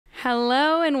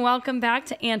Hello and welcome back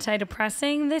to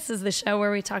Anti-Depressing. This is the show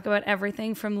where we talk about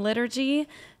everything from liturgy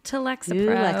to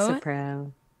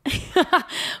Lexapro.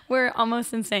 We're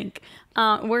almost in sync.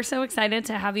 We're so excited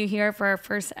to have you here for our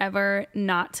first ever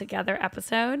Not Together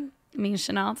episode. Me and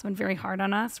Chenele, it's been very hard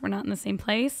on us. We're not in the same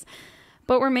place,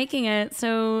 but we're making it.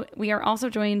 So we are also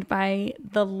joined by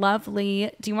the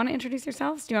lovely... Do you want to introduce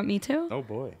yourselves? Do you want me to? Oh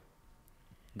boy.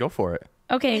 Go for it.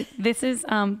 Okay, this is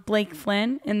Blake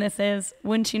Flynn, and this is,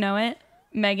 wouldn't you know it,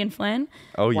 Megan Flynn.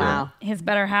 Oh, yeah. Wow. His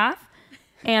better half.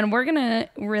 And we're going to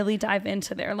really dive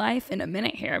into their life in a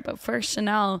minute here. But first,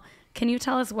 Chenele, can you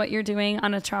tell us what you're doing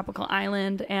on a tropical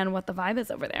island and what the vibe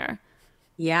is over there?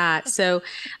 Yeah. So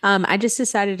I just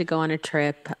decided to go on a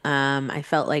trip. I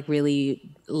felt like really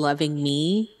loving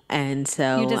me. And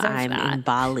so I'm in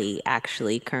Bali,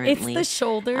 actually, currently. It's the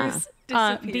shoulders.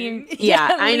 Being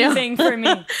I know. For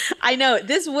me. I know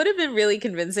this would have been really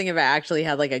convincing if I actually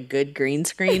had like a good green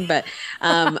screen, but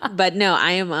no,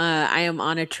 I am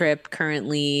on a trip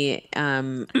currently.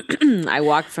 I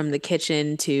walked from the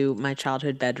kitchen to my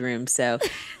childhood bedroom. So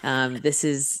this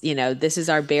is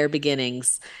our bare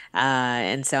beginnings.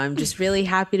 And so I'm just really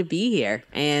happy to be here.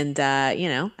 And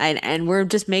and we're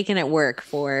just making it work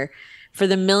for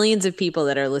the millions of people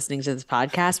that are listening to this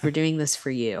podcast. We're doing this for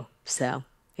you. So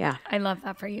yeah. I love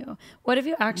that for you. What have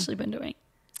you actually been doing?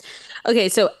 Okay,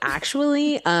 so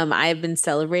actually, I've been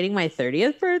celebrating my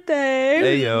 30th birthday.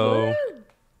 Hey, yo.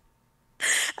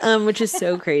 Which is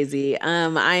so crazy.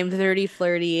 I'm 30,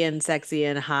 flirty, and sexy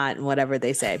and hot and whatever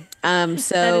they say.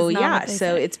 So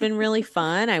it's been really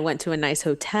fun. I went to a nice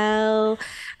hotel.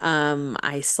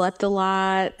 I slept a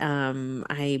lot.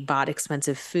 I bought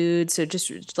expensive food. So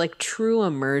just like true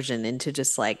immersion into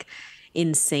just like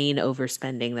insane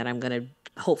overspending that I'm going to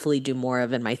hopefully do more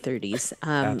of in my 30s.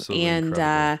 Absolutely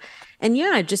and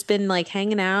yeah, I've just been like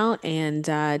hanging out and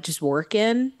just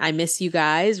working. I miss you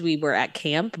guys. We were at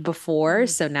camp before,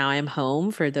 so now I'm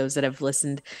home for those that have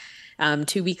listened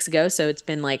 2 weeks ago. So it's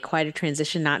been like quite a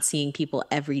transition, not seeing people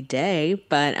every day.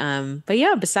 But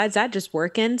yeah, besides that, just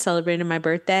working, celebrating my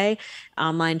birthday,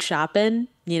 online shopping,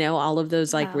 all of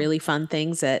those like really fun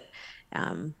things that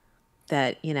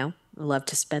love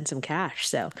to spend some cash.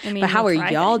 So, but how are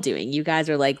y'all doing? You guys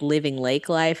are like living lake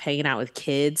life, hanging out with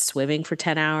kids, swimming for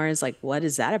 10 hours. Like, what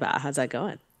is that about? How's that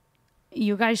going?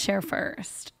 You guys share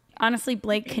first. Honestly,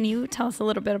 Blake, can you tell us a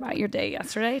little bit about your day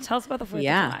yesterday? Tell us about the 4th of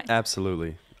July.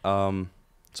 Absolutely. So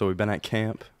we've been at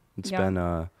camp. It's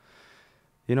been,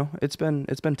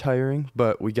 it's been tiring,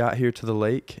 but we got here to the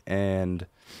lake and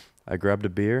I grabbed a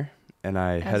beer and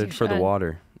I headed for the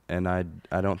water. And I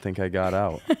don't think I got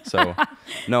out. So,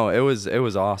 no, it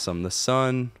was awesome. The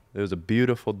sun, it was a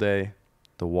beautiful day.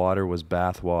 The water was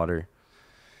bath water.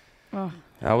 Oh,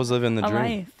 I was living the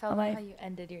dream. Tell them how you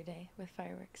ended your day with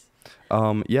fireworks.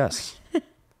 Yes.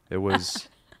 It was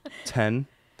 10,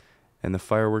 and the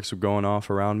fireworks were going off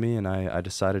around me, and I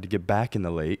decided to get back in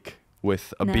the lake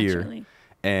with a beer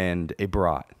and a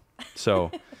brat.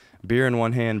 So... beer in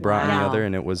one hand, brat in the other,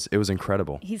 and it was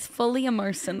incredible. He's fully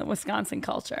immersed in the Wisconsin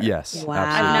culture. Yes, wow.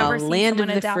 Absolutely. I've never seen land of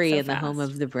the free so and the home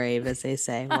of the brave, as they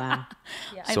say. Wow.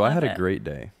 So I had a great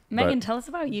day. Megan, tell us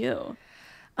about you.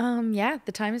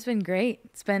 The time has been great.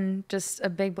 It's been just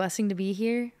a big blessing to be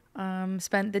here.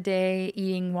 Spent the day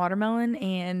eating watermelon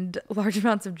and large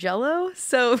amounts of Jell-O.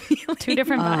 So two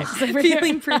different vibes.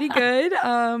 Feeling pretty good.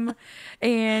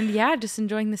 And yeah, just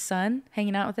enjoying the sun,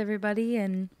 hanging out with everybody,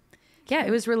 and yeah,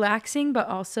 it was relaxing, but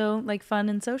also like fun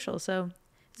and social. So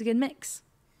it's a good mix.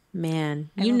 Man,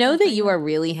 you know that you are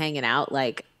really hanging out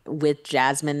like with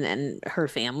Jasmine and her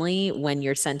family when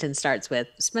your sentence starts with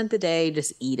spent the day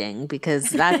just eating, because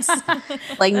that's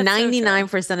like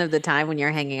 99% of the time when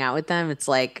you're hanging out with them, it's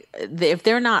like if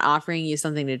they're not offering you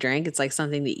something to drink, it's like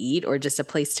something to eat or just a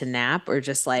place to nap or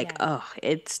just like,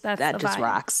 that just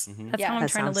rocks. Mm-hmm. That's how I'm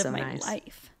trying to live my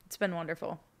life. It's been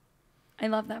wonderful. I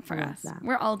love that for us.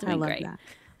 We're all doing great.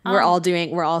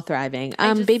 We're all thriving.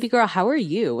 Baby girl, how are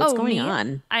you? What's going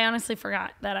on? I honestly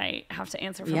forgot that I have to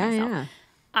answer for myself. Yeah.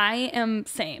 I am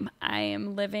same. I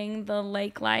am living the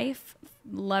lake life,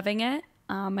 loving it.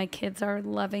 My kids are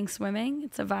loving swimming.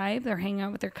 It's a vibe. They're hanging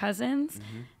out with their cousins.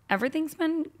 Mm-hmm. Everything's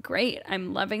been great.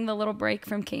 I'm loving the little break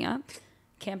from camp.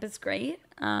 Camp is great,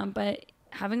 but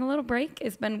having a little break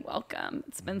has been welcome.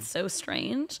 It's been so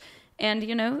strange. And,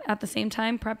 at the same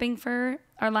time, prepping for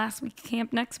our last week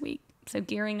camp next week. So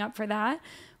gearing up for that.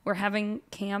 We're having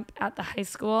camp at the high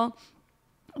school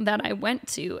that I went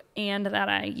to and that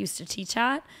I used to teach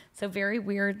at. So very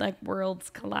weird, like worlds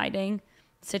colliding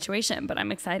situation. But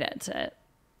I'm excited to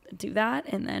do that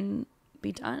and then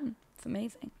be done. It's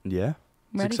amazing. Yeah.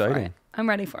 It's exciting. it. I'm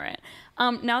ready for it.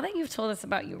 Now that you've told us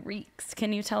about your reeks,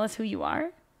 can you tell us who you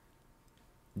are?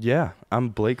 Yeah, I'm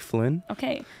Blake Flynn.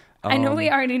 Okay. I know we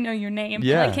already know your name.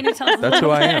 Yeah, Like, can you tell us that's who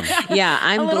I am. Yeah,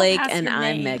 I'm Blake past and your I'm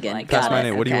name, Megan. like, That's tell my us-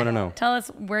 name. What do you want to know? Tell us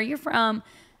where you're from.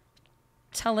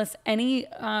 Tell us any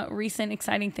recent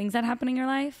exciting things that happened in your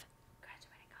life.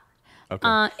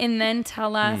 Okay. And then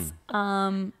tell us,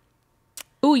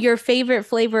 Ooh, your favorite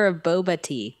flavor of boba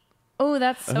tea. oh,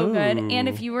 that's so good. And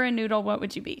Ooh. if you were a noodle, what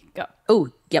would you be? Go. Oh,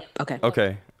 yep. Okay.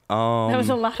 Okay. That was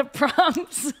a lot of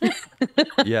prompts.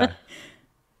 Yeah.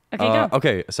 Okay, go.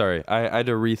 Okay, sorry. I had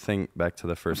to rethink back to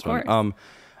the first Of one. course.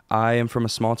 I am from a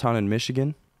small town in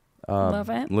Michigan. Love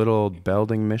it. Little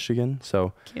Belding, Michigan.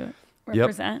 So, Cute. Yep.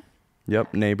 Represent.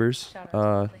 yep, neighbors.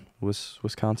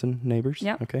 Wisconsin neighbors.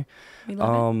 Yep. Okay. We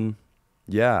love it.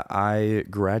 Yeah, I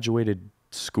graduated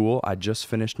school. I just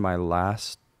finished my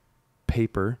last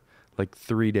paper like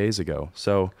 3 days ago.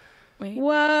 So, Wait.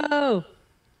 Whoa.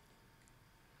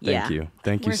 thank you.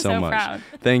 Thank you We're so so much. proud.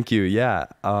 Thank you. Yeah.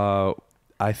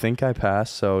 I think I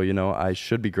passed, so I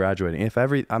should be graduating.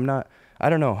 I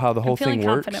don't know how the whole I'm feeling thing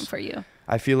works. confident for you.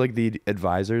 I feel like the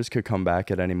advisors could come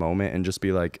back at any moment and just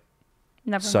be like,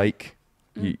 Never mind. psych.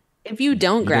 You, If you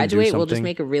don't didn't do graduate, we'll just something?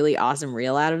 make a really awesome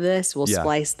reel out of this. We'll Yeah.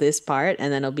 splice this part,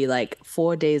 and then it'll be like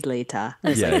 4 days later.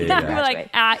 It's Yeah, like, yeah, yeah. We're like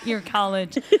at your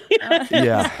college.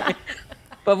 yeah.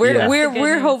 But we're Yeah. we're That's the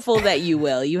we're good hopeful that you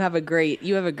will. You have a great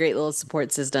little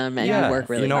support system, and Yeah. you work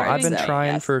really hard. I've been so,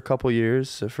 trying yes. for a couple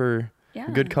years, for Yeah.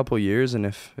 a good couple years, and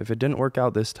if it didn't work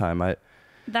out this time, I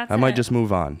That's might it. just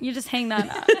move on. You just hang that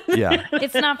up. Yeah.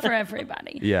 It's not for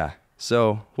everybody. Yeah.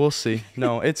 So we'll see.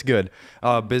 No, it's good.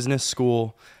 Business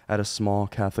school at a small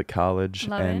Catholic college,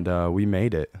 Love and it. we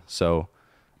made it. So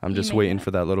I'm You just made waiting it.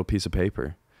 for that little piece of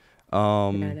paper.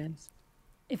 There it is.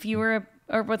 If you were,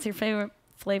 or what's your favorite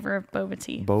flavor of boba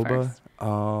tea? Boba.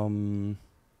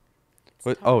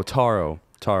 first? Taro.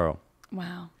 Taro.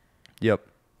 Wow. Yep.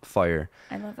 Fire.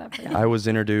 I love that for you. I was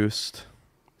introduced,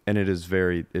 and it is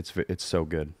it's so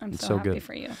good. I'm it's so so happy good.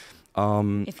 for you. If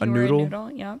A you were noodle, a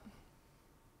noodle, yep.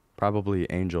 probably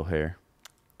angel hair.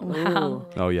 Wow.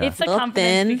 Oh yeah. It's the Little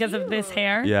confidence thin. because of this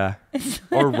hair. Yeah.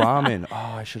 Or ramen. Oh,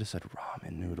 I should have said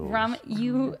ramen noodles. Ramen,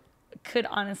 you could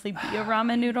honestly be a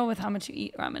ramen noodle with how much you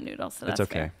eat ramen noodles. So It's that's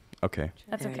okay. fair. Okay.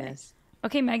 That's There it okay. is.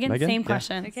 Okay, Megan, Megan? same Yeah.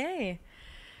 question. Okay.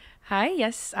 Hi,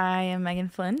 yes, I am Megan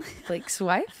Flynn, Blake's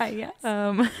wife. Hi, yes.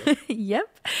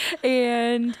 Yep.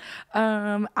 And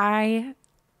what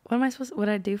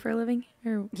I do for a living?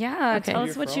 Or Yeah, Okay. tell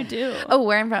us what you do. Oh,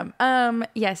 where I'm from.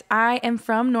 Yes, I am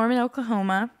from Norman,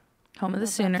 Oklahoma, home of the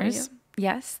Love that for Sooners. you.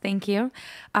 Yes, thank you.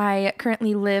 I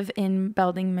currently live in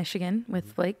Belding, Michigan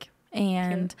with Blake.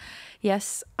 And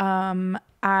yes,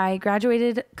 I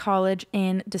graduated college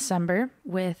in December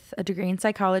with a degree in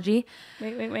psychology.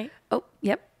 Wait. Oh,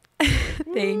 yep.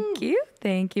 Thank you.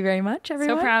 Thank you very much,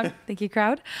 everyone. proud. Thank you,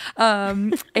 crowd.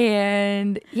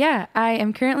 And yeah, I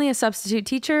am currently a substitute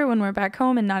teacher when we're back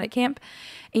home and not at camp,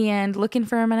 and looking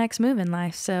for my next move in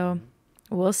life. So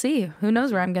we'll see. Who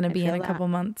knows where I'm going to be in a feel couple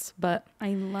months. But I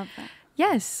love that.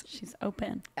 yes, She's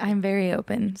open. I'm very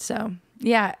open. So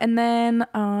yeah. And then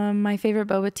my favorite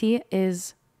boba tea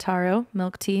is taro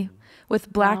milk tea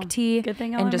with black Wow. tea Good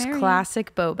thing I and was just married.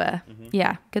 classic boba.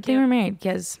 Yeah. Good thing Cute. we're married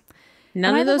because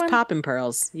None Am I of the those one- poppin'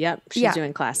 pearls. Yep, she's Yeah.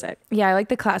 doing classic. yeah, I like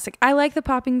the classic. I like the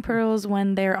popping pearls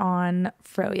when they're on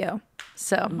froyo.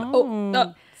 So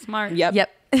Oh, smart. Yep.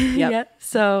 yep. Yep. Yep.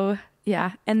 So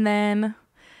yeah. And then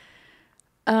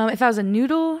if I was a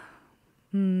noodle,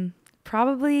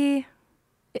 probably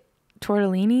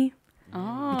tortellini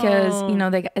Oh.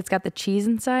 because it's got the cheese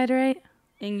inside, right?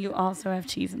 And you also have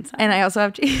cheese inside. And I also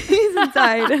have cheese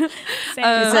inside. Same.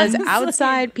 It says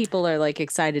outside people are like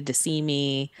excited to see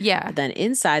me. Yeah. But then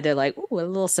inside they're like, ooh, a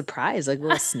little surprise, like a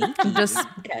little sneaky. Just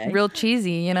Okay. real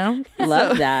cheesy,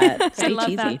 Love that. I Stay love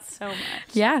cheesy. that so much.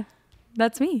 Yeah.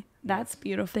 That's me. That's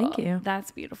beautiful. Thank you.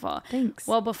 That's beautiful. Thanks.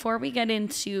 Well, before we get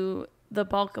into the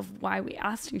bulk of why we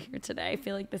asked you here today, I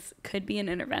feel like this could be an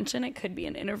intervention. It could be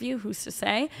an interview. Who's to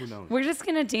say? Who knows? We're just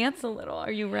going to dance a little.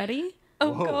 Are you ready?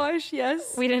 Oh gosh,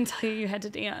 yes. We didn't tell you had to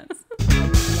dance.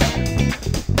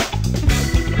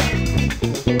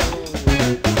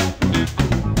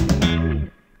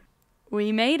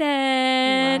 We made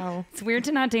it. Wow. It's weird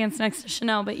to not dance next to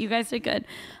Chenele, but you guys did good.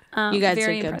 You guys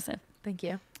very did good. impressive. Thank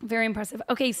you. Very impressive.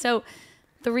 Okay, so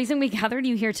the reason we gathered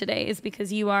you here today is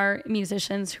because you are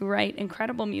musicians who write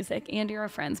incredible music and you're our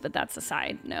friends, but that's a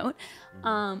side note.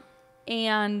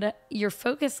 And your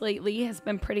focus lately has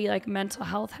been pretty like mental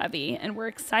health heavy, and we're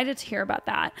excited to hear about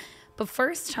that. But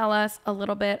first, tell us a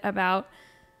little bit about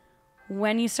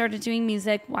when you started doing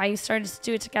music, why you started to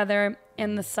do it together,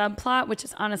 And the subplot, which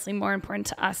is honestly more important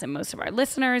to us and most of our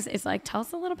listeners, is like, tell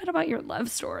us a little bit about your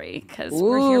love story, because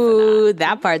we're here for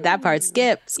that. That part.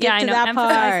 Skip to that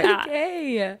part. That.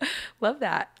 Okay. Love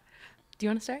that. Do you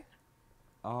want to start?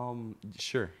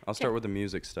 Sure. I'll start with the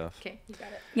music stuff. Okay, you got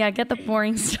it. Yeah, get the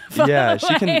boring stuff. Yeah,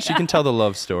 she can tell the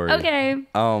love story. Okay.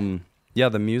 Yeah,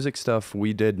 the music stuff,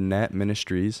 we did Net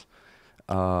Ministries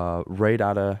right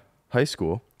out of high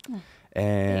school.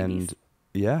 And babies.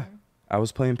 yeah, I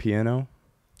was playing piano,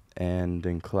 and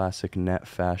in classic Net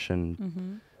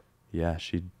fashion, yeah,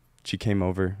 she came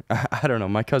over. I don't know,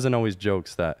 my cousin always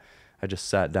jokes that I just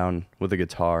sat down with a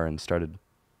guitar and started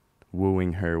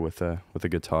wooing her with a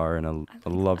guitar and a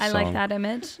love song. I like that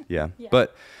image. Yeah.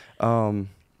 But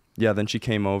yeah, then she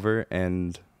came over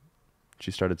and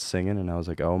she started singing, and I was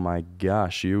like, oh my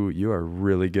gosh, you are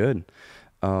really good.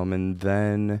 And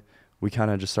then we kind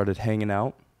of just started hanging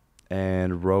out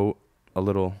and wrote a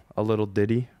little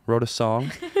ditty, wrote a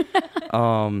song.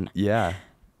 Yeah.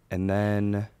 And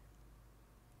then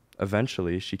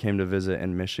eventually she came to visit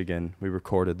in Michigan. We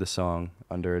recorded the song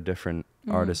under a different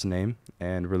artist name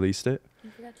and released it.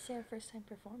 You forgot to say our first time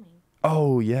performing.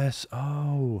 Oh, yes.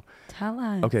 Oh. Tell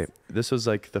us. Okay, this was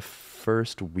like the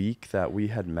first week that we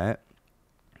had met.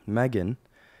 Megan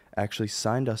actually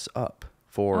signed us up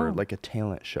for like a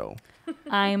talent show.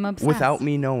 I'm obsessed. Without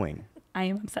me knowing. I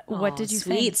am upset. What did you say?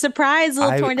 Sweet surprise,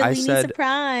 little tortellini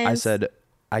surprise. I said,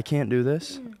 I can't do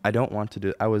this. I don't want to do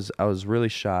it. I was really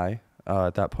shy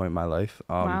at that point in my life.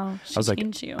 Wow, I was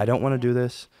like, you. I don't want to do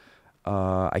this.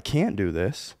 I can't do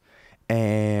this.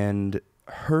 And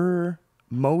her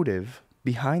motive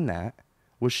behind that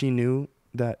was she knew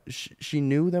that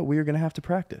we were going to have to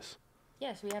practice.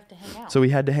 Yes, we have to hang out. So we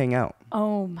had to hang out.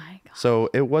 Oh my God. So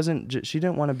it wasn't, she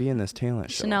didn't want to be in this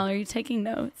talent show. Chenele, are you taking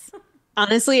notes?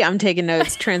 Honestly, I'm taking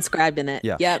notes, transcribed in it.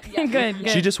 Yeah. Yep. Good.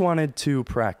 She just wanted to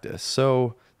practice.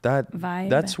 So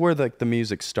that's where the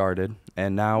music started.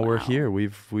 And now we're here.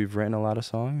 We've written a lot of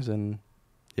songs, and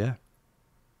yeah.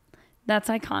 That's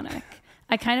iconic.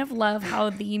 I kind of love how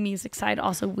the music side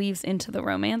also weaves into the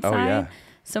romance side. Yeah.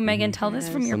 So Megan, tell this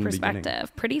from your From the perspective. beginning.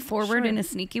 Pretty forward in a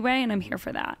sneaky way, and I'm here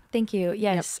for that. Thank you.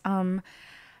 Yes.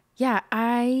 Yeah,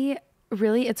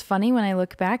 it's funny when I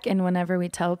look back and whenever we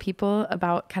tell people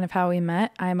about kind of how we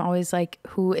met, I'm always like,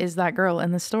 who is that girl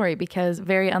in the story? Because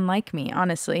very unlike me,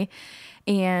 honestly.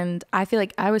 And I feel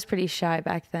like I was pretty shy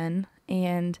back then.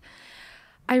 And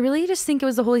I really just think it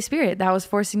was the Holy Spirit that was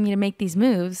forcing me to make these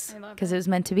moves because it was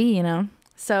meant to be, you know?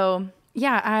 So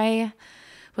yeah, I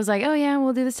was like, oh yeah,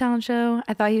 we'll do this talent show.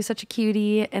 I thought he was such a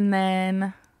cutie. And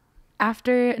then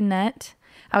after Net,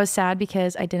 I was sad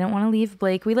because I didn't want to leave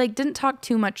Blake. We didn't talk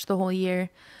too much the whole year.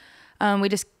 We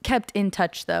just kept in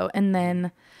touch though. And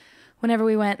then whenever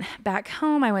we went back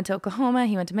home, I went to Oklahoma,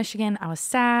 he went to Michigan. I was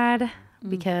sad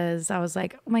because I was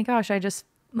like, oh my gosh, I just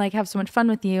have so much fun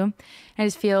with you. I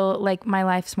just feel like my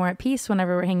life's more at peace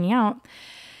whenever we're hanging out.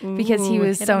 Because he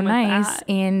was so nice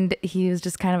and he was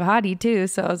just kind of a hottie too.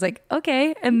 So I was like,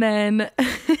 okay. And then,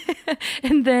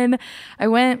 I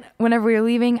went, whenever we were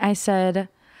leaving, I said,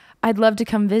 I'd love to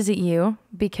come visit you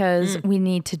because we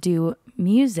need to do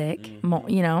music more,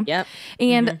 you know? Yep.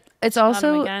 And it's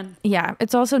also,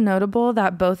 it's also notable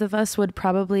that both of us would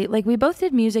probably, we both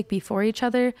did music before each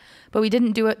other, but we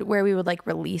didn't do it where we would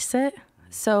release it.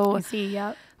 So I see,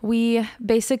 yep.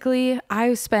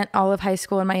 I spent all of high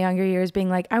school in my younger years being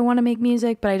like, I want to make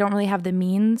music, but I don't really have the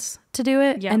means to do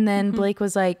it. Yep. And then Blake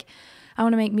was like, I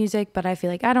want to make music, but I feel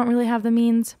like I don't really have the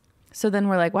means. So then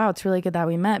we're like, wow, it's really good that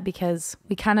we met because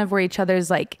we kind of were each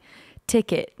other's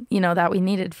ticket, that we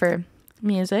needed for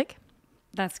music.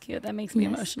 That's cute. That makes me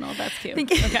emotional. That's cute.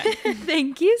 Thank you. Okay.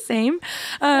 Thank you. Same.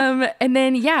 And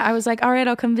then, I was like, all right,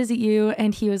 I'll come visit you.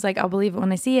 And he was like, I'll believe it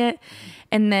when I see it.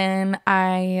 And then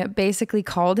I basically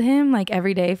called him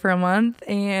every day for a month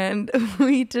and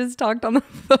we just talked on the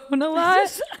phone a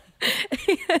lot.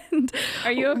 And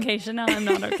are you okay, Chenele? I'm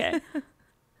not okay.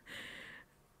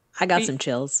 I got some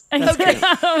chills. That's okay.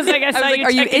 I was like, I saw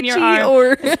you checking your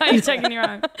arm. I saw you checking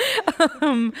your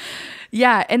arm.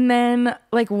 Yeah. And then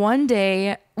one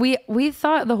day we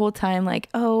thought the whole time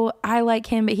oh, I like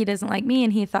him, but he doesn't like me.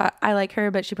 And he thought I like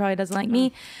her, but she probably doesn't like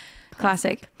me.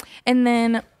 Classic. And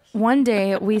then one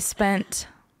day we spent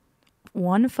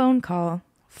one phone call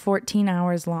 14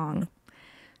 hours long,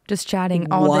 just chatting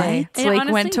all day.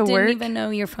 I went to work. Didn't even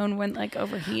know your phone went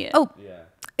overheat. Oh,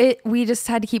 yeah. We just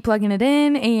had to keep plugging it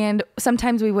in, and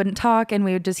sometimes we wouldn't talk, and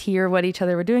we would just hear what each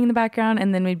other were doing in the background,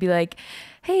 and then we'd be like,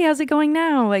 "Hey, how's it going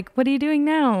now? What are you doing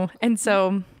now?" And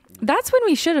so That's when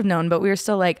we should have known, but we were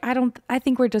still like, I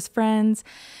think we're just friends.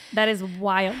 That is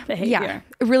wild behavior. Yeah,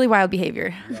 really wild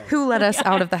behavior. Yeah. Who let us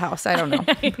out of the house? I don't know.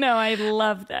 I know. I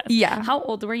love this. Yeah. How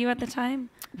old were you at the time?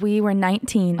 We were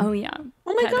 19. Oh, yeah.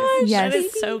 Oh, my gosh. Yes. That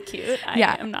is so cute. I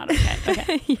am not okay.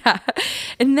 Okay. Yeah.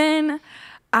 And then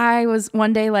I was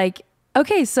one day like,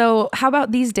 okay, so how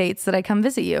about these dates that I come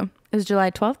visit you? It was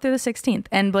July 12th through the 16th.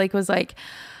 And Blake was like,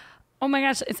 oh, my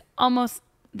gosh. It's almost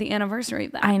the anniversary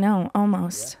of that. I know.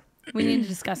 Almost. Yeah. We need to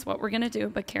discuss what we're going to do,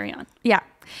 but carry on. Yeah.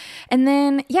 And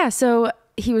then, so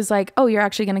he was like, oh, you're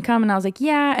actually going to come? And I was like,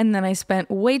 yeah. And then I spent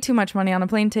way too much money on a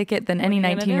plane ticket than any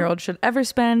 19-year-old should ever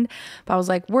spend. But I was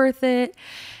like, worth it.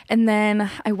 And then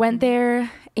I went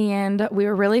there and we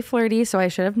were really flirty, so I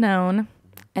should have known.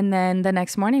 And then the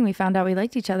next morning we found out we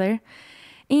liked each other.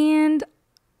 And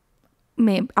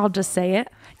maybe I'll just say it.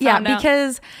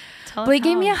 Because Blake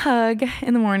gave me a hug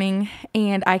in the morning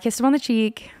and I kissed him on the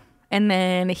cheek. And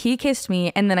then he kissed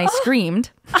me, and then I screamed.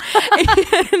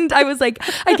 And I was like,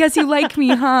 I guess you like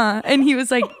me, huh? And he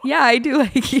was like, yeah, I do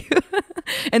like you.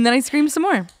 And then I screamed some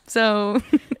more. So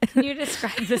can you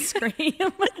describe the scream?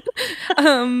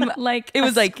 Like it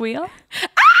was like squeal?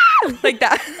 Ah! Like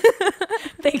that.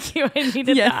 Thank you. I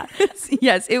needed that.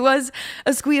 Yes, it was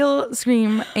a squeal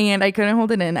scream, and I couldn't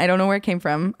hold it in. I don't know where it came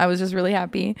from. I was just really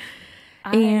happy.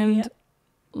 And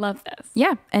love this.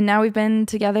 Yeah. And now we've been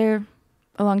together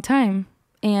a long time.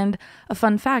 And a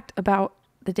fun fact about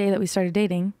the day that we started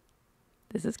dating,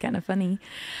 this is kind of funny.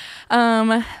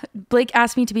 Blake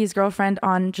asked me to be his girlfriend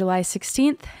on July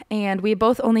 16th, and we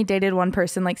both only dated one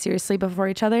person, like seriously, before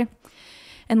each other.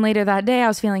 And later that day I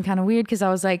was feeling kind of weird because I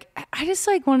was like, I just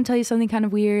like want to tell you something kind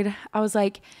of weird. I was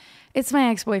like, it's my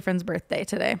ex-boyfriend's birthday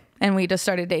today, and we just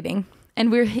started dating.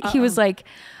 And he was like,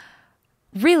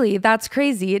 really? That's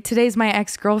crazy. Today's my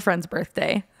ex-girlfriend's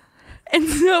birthday. And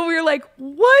so we were like,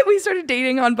 what? We started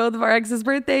dating on both of our exes'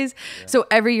 birthdays. Yeah. So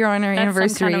every year on our anniversary,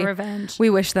 some kind of revenge. We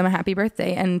wish them a happy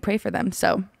birthday and pray for them.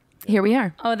 So here we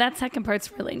are. Oh, that second part's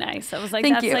really nice. I was like,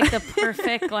 Thank you. Like the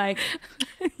perfect, like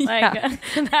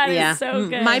that is so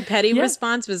good. My petty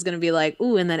response was going to be like,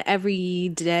 ooh, and then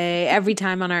every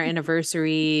time on our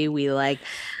anniversary, we like,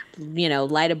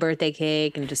 light a birthday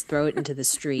cake and just throw it into the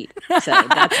street. So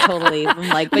that's totally, I'm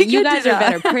like, but you guys are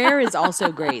better. Prayer is also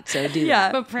great. So do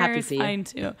that. But prayer is fine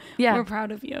too. Yeah. We're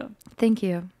proud of you. Thank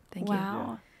you. Thank you.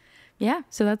 Wow. Yeah.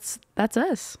 So that's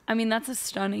us. I mean, that's a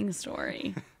stunning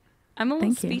story. I'm a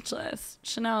little speechless.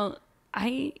 Chenele,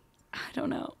 I don't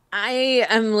know. I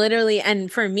am literally,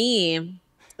 and for me,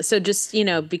 so just,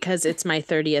 because it's my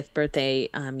 30th birthday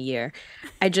year,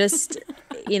 I just,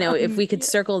 if we could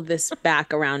circle this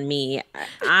back around me,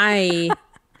 I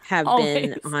have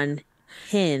been on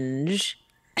Hinge,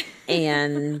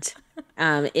 and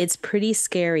it's pretty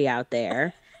scary out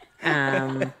there.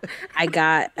 I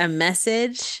got a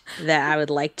message that I would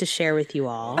like to share with you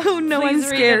all. Oh, no, I'm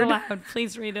scared.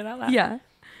 Please read it out loud. Yeah.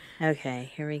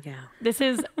 Okay, here we go. This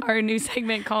is our new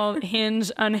segment called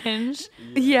Hinge Unhinged.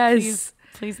 Yes.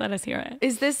 Please let us hear it.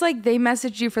 Is this like they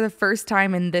messaged you for the first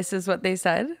time and this is what they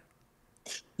said?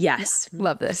 Yes.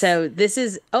 Love this. So this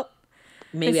is,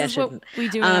 maybe I shouldn't. What we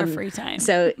do in our free time.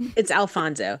 So it's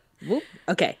Alfonso. Whoop.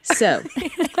 Okay, so.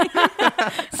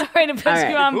 Sorry to put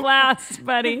you on blast,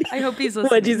 buddy. I hope he's listening.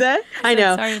 What'd you say? I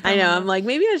know. Sorry, I'm like,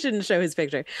 maybe I shouldn't show his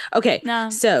picture. Okay,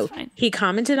 so he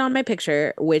commented on my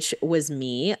picture, which was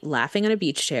me laughing on a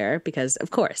beach chair because, of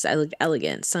course, I look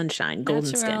elegant, sunshine,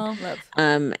 golden skin. Love.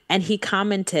 And he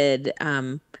commented,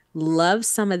 love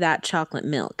some of that chocolate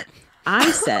milk. I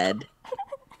said,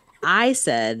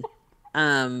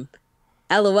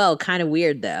 LOL, kind of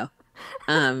weird though.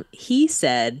 He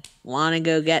said, want to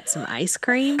go get some ice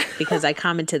cream? Because I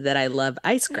commented that I love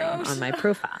ice cream on my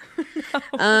profile.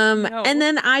 And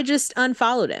then I just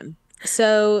unfollowed him.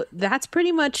 So that's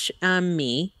pretty much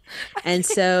me. And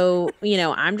so,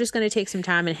 I'm just going to take some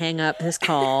time and hang up this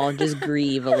call and just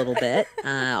grieve a little bit.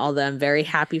 Although I'm very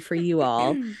happy for you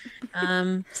all.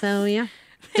 So yeah.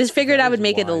 Just figured I would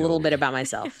make it a little bit about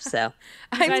myself. So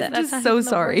I'm just so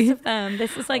sorry.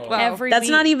 This is like every That's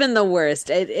week. Not even the worst.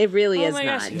 It really is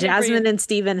not. Jasmine and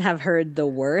Steven have heard the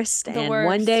worst.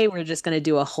 One day we're just going to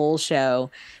do a whole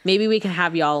show. Maybe we can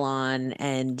have y'all on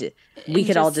and we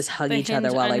could all just hug each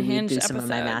other while I read through some of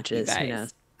my matches. Who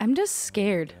knows? I'm just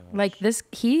scared. Like this,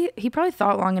 he probably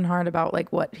thought long and hard about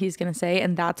like what he's going to say.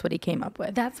 And that's what he came up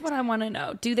with. That's what I want to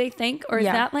know. Do they think, or is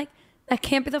that like, that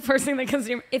can't be the first thing that comes to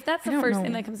your mind. If that's the first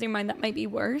thing that comes to your mind, that might be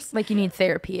worse. Like you need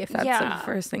therapy if that's the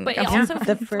first thing. But also, if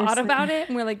you thought about it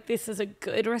and we're like, this is a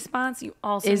good response, you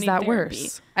also need therapy.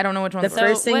 Worse? I don't know which one's the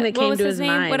first thing that came to his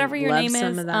mind. Whatever your name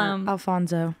is,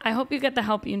 Alfonso. I hope you get the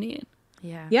help you need.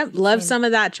 Yeah. Yep. Love some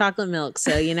of that chocolate milk.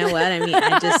 So you know what? I mean,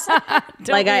 I just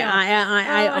like,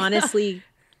 I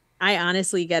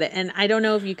honestly get it. And I don't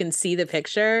know if you can see the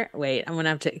picture. Wait, I'm going to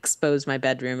have to expose my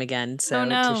bedroom again. So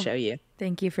to show you.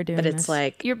 Thank you for doing this. But this. it's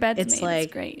like, your bed's made. Like,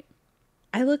 it's great.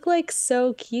 I look like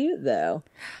so cute though.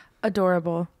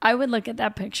 Adorable. I would look at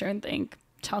that picture and think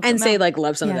chocolate and milk. say like,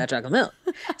 love some of that chocolate milk.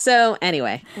 So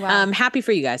anyway, happy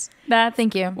for you guys.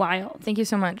 Thank you. Wild. Thank you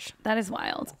so much. That is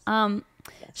wild.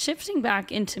 Shifting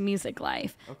back into music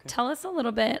life, tell us a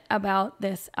little bit about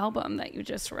this album that you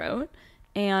just wrote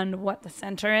and what the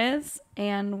center is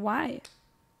and why.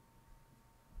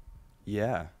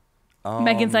 Yeah.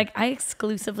 Megan's like, I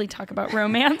exclusively talk about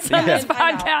romance on this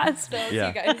podcast.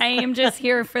 I am just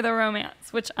here for the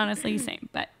romance, which honestly, same.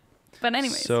 But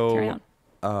anyways, carry on.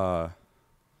 Our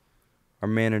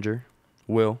manager,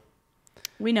 Will.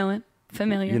 We know him.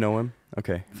 Familiar. You know him?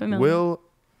 Okay. Familiar. Will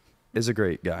is a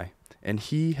great guy. And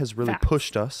he has really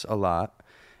pushed us a lot.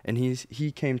 And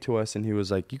he came to us and he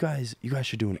was like, you guys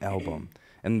should do an album.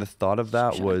 And the thought of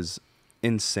that was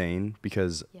insane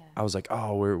because I was like,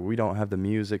 oh, we don't have the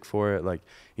music for it. Like,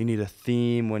 you need a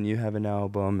theme when you have an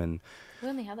album. And we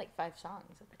only had like 5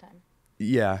 songs at the time.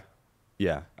 Yeah.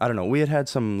 I don't know. We had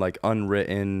some like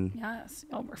unwritten. Yes.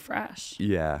 Oh, we're fresh.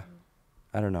 Yeah.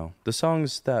 I don't know. The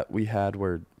songs that we had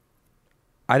were,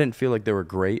 I didn't feel like they were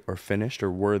great or finished or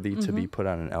worthy to be put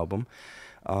on an album.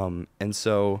 And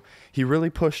so he really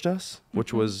pushed us,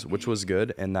 which was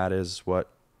good. And that is what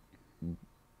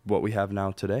we have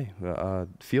now today.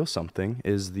 Feel Something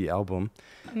is the album.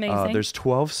 Amazing. There's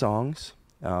 12 songs.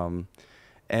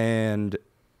 And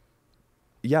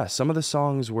yeah, some of the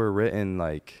songs were written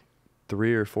like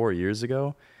 3 or 4 years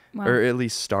ago, or at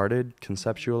least started,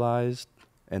 conceptualized.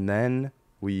 And then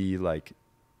we like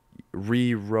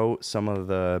rewrote some of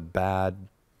the bad,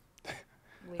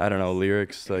 I don't know,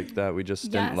 lyrics like that we just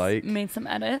didn't like. Made some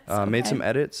edits. Made some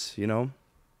edits, you know.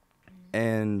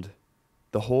 And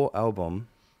the whole album,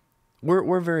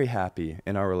 we're very happy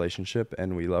in our relationship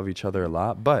and we love each other a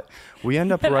lot, but we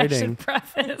end up writing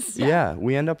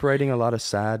we end up writing a lot of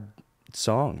sad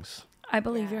songs. I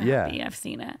believe you're happy. I've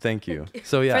seen it. Thank you.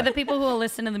 So yeah. For the people who will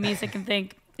listen to the music and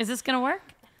think, is this going to work?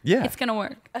 Yeah. It's going to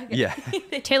work. Okay. Yeah.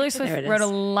 Taylor Swift wrote a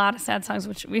lot of sad songs,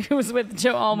 which was with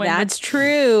Joe Alwyn. That's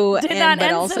true.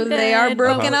 But also they are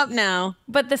broken up now.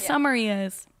 But the summary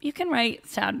is you can write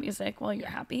sad music while you're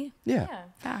happy. Yeah.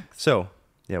 Facts. So,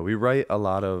 yeah, we write a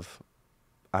lot of,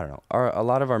 I don't know, a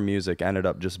lot of our music ended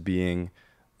up just being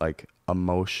like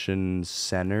emotion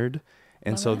centered.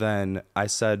 And then I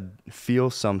said, feel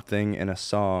something in a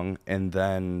song. And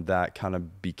then that kind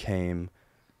of became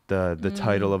the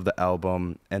title of the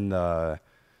album and the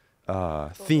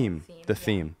theme.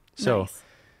 So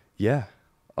yeah,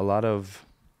 a lot of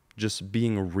just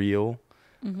being real,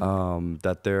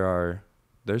 that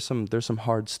there's some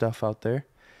hard stuff out there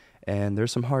and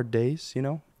there's some hard days, you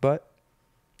know, but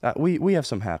we have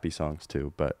some happy songs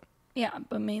too, but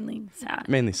but mainly sad.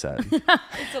 It's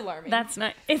alarming. That's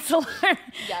not, it's alarming.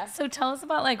 Yeah. So tell us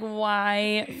about like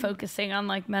why focusing on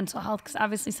like mental health, because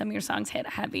obviously some of your songs hit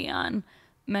heavy on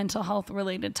mental health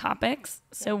related topics.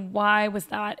 So why was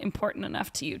that important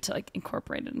enough to you to like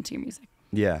incorporate it into your music?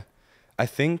 Yeah. I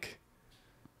think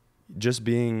just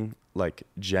being like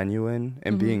genuine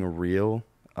and being real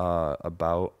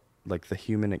about like the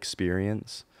human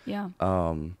experience. Yeah.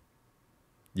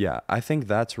 Yeah, I think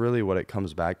that's really what it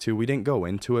comes back to. We didn't go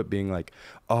into it being like,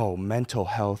 oh, mental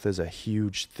health is a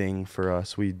huge thing for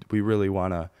us. We really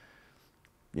want to,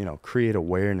 you know, create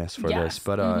awareness for this.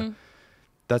 But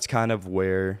that's kind of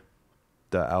where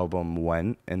the album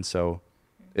went. And so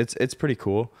it's pretty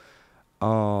cool.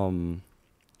 I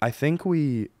think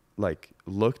we like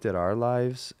looked at our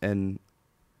lives, and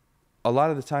a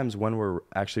lot of the times when we're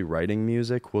actually writing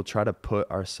music, we'll try to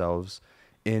put ourselves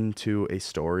into a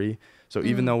story. So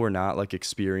even though we're not like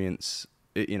experiencing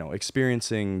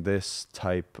this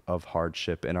type of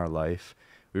hardship in our life,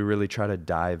 we really try to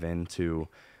dive into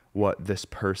what this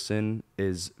person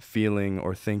is feeling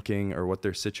or thinking or what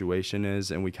their situation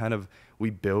is. And we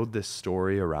build this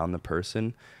story around the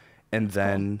person, and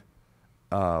then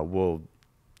we'll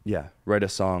write a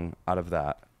song out of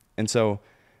that. And so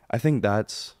I think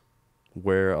that's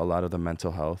where a lot of the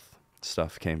mental health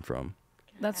stuff came from.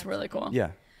 That's really cool.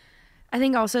 Yeah. I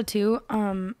think also too,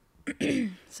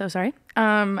 so sorry.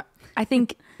 I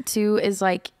think too is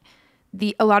like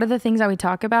a lot of the things that we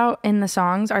talk about in the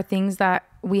songs are things that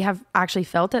we have actually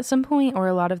felt at some point, or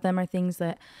a lot of them are things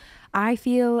that I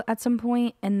feel at some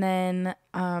point. And then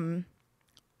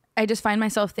I just find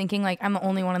myself thinking like I'm the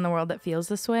only one in the world that feels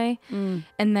this way. And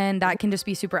then that can just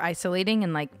be super isolating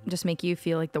and like just make you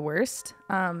feel like the worst.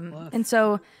 And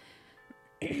so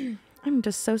I'm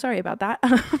just so sorry about that.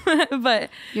 But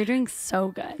you're doing so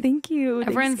good. Thank you.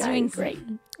 Everyone's doing great.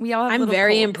 We all have I'm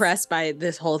very colds. impressed by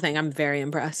this whole thing. I'm very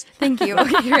impressed. Thank you.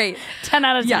 Okay, great. 10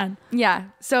 out of 10. Yeah.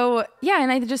 So, yeah.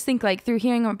 And I just think like through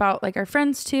hearing about like our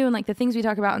friends too, and like the things we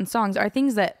talk about in songs are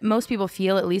things that most people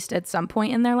feel at least at some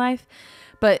point in their life,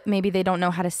 but maybe they don't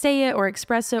know how to say it or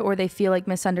express it, or they feel like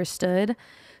misunderstood.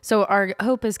 So our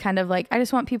hope is kind of like, I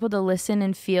just want people to listen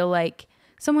and feel like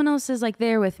someone else is like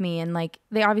there with me. And like,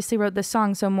 they obviously wrote this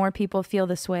song, so more people feel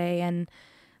this way. And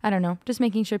I don't know, just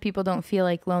making sure people don't feel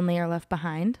like lonely or left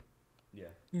behind.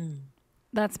 Yeah.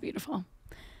 That's beautiful.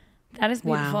 That is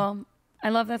beautiful. Wow. I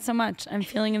love that so much. I'm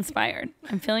feeling inspired.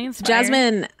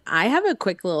 Jasmine, I have a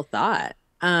quick little thought.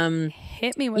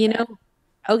 Hit me with it.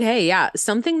 Okay, yeah.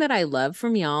 Something that I love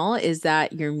from y'all is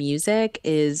that your music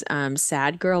is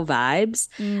sad girl vibes,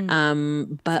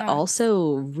 but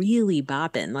also really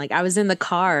bopping. Like I was in the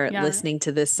car listening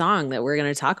to this song that we're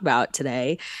going to talk about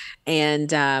today,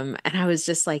 and I was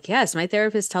just like, yes, my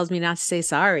therapist tells me not to say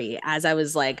sorry as I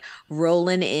was like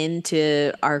rolling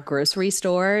into our grocery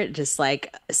store, just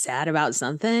like sad about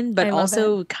something, but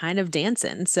also kind of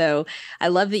dancing. So I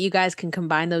love that you guys can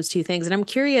combine those two things. And I'm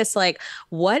curious, like,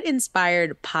 what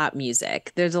inspired pop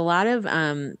music? There's a lot of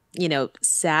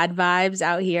sad vibes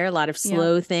out here, a lot of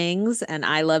slow things, and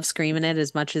I love screaming it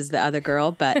as much as the other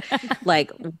girl, but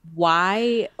like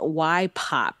why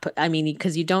pop? I mean,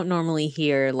 because you don't normally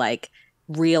hear like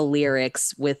real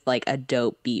lyrics with like a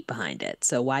dope beat behind it.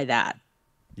 So why that?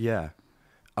 Yeah.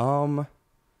 Well,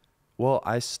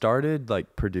 I started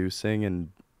like producing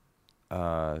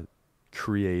and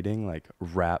creating like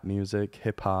rap music,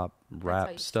 hip hop,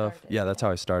 rap stuff. Started. Yeah, that's how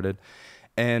I started.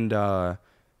 And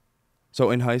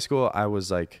so in high school, I was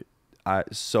like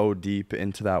so deep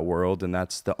into that world, and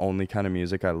that's the only kind of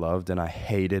music I loved. And I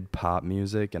hated pop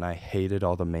music, and I hated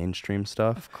all the mainstream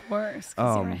stuff. Of course,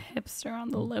 because you're a hipster on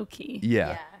the low key.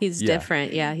 Yeah. He's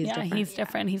different. Yeah, he's different. He's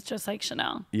different. He's just like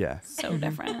Chenele. Yeah. So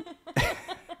different.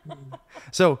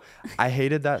 So I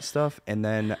hated that stuff, and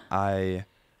then I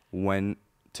went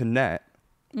to net,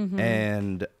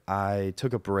 and I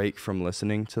took a break from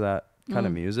listening to that kind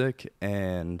of music,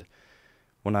 and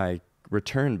when I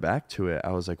returned back to it,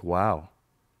 I was like, wow,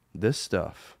 this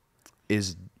stuff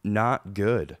is not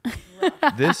good.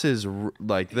 This is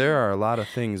like, there are a lot of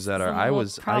things that are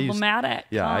problematic.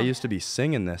 I used to be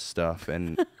singing this stuff,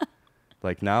 and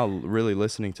like now really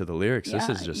listening to the lyrics, this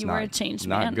is just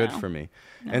not good for me.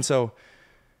 No. And so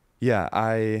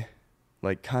I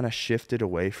like kind of shifted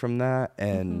away from that,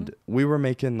 and we were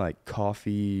making like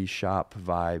coffee shop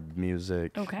vibe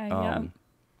music. Okay.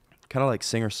 Kind of like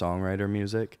singer-songwriter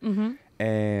music.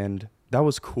 And that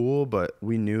was cool, but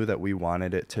we knew that we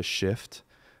wanted it to shift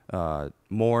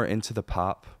more into the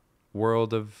pop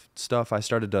world of stuff. I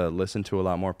started to listen to a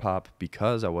lot more pop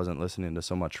because I wasn't listening to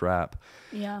so much rap.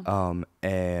 Yeah.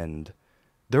 And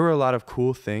there were a lot of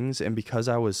cool things, and because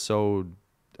I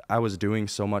was doing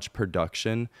so much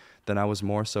production, then I was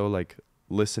more so like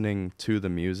listening to the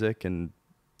music and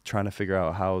trying to figure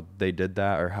out how they did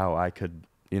that or how I could,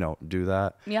 do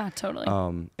that. Yeah, totally.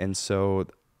 And so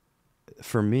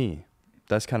for me,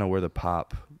 that's kind of where the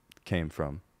pop came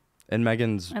from. And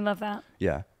Megan's, I love that.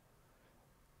 Yeah.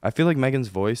 I feel like Megan's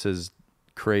voice is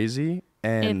crazy,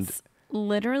 and it's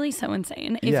literally so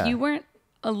insane. If you weren't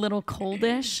a little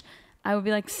coldish, I would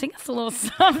be like, sing us a little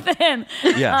something.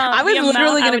 Yeah. I was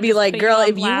literally going to be like, girl,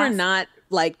 if you were not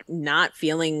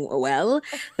feeling well,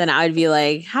 then I would be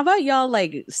like, how about y'all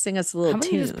like sing us a little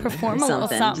tune? You just perform a little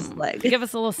something. Just, like, give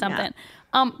us a little something.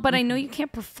 Yeah. But I know you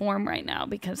can't perform right now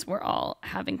because we're all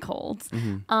having colds.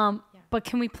 But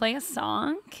can we play a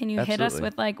song? Can you hit us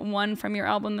with like one from your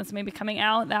album that's maybe coming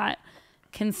out that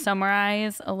can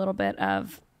summarize a little bit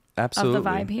of the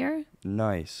vibe here?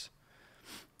 Nice.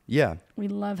 Yeah. We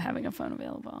love having a phone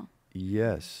available.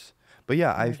 Yes. But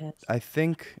yeah, I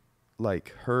think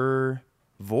like her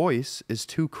voice is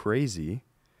too crazy.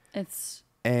 It's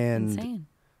and insane.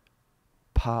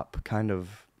 Pop kind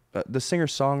of the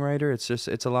singer-songwriter,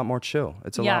 it's a lot more chill.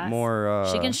 It's a lot more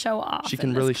she can show off. She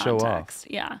can really show off.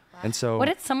 Yeah. And so what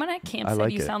did someone at camp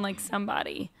said? You sound like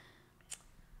somebody.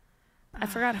 I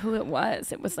forgot who it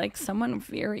was. It was like someone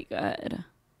very good.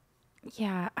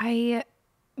 Yeah,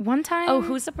 one time. Oh,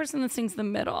 who's the person that sings the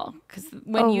middle? Because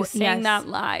when you sang that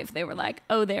live, they were like,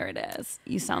 "Oh, there it is."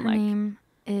 You sound Her like. Name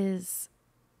is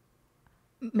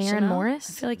Maren Morris.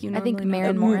 I feel like you. I think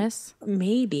Maren Morris.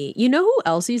 Maybe. You know who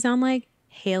else you sound like?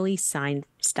 Haley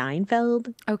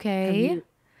Steinfeld. Okay.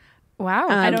 Wow.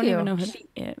 I don't even know who she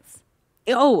is.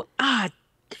 Oh,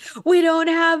 We don't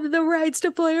have the rights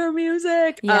to play her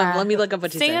music. Yeah. Let me look up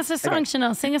what she's saying. Sing us a song,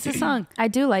 Chenele. Sing us a song. I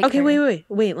do like Okay, her.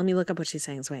 wait. Let me look up what she's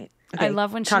saying. Wait. Okay, I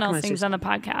love when talk Chenele amongst sings on the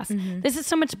podcast. This is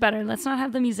so much better. Let's not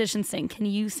have the musicians sing. Can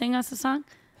you sing us a song?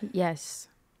 Yes.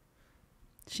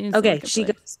 She needs to Okay, look up she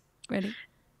lyrics. goes. Ready?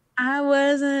 I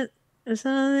wasn't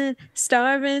something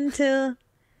starving till.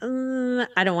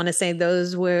 I don't want to say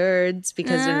those words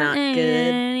because they're not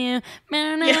good.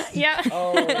 Yeah.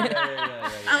 Oh, yeah.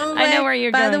 I know where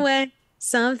you're By going. the way,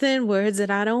 something words that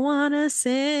I don't want to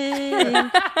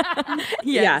sing.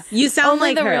 Yeah, you sound Only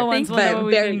like the her, real ones will know but what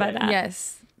we very mean by good. that.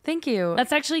 Yes. Thank you.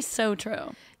 That's actually so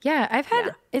true. Yeah, I've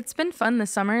had it's been fun this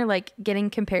summer, like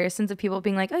getting comparisons of people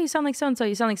being like, "Oh, you sound like so and so.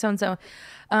 You sound like so and so."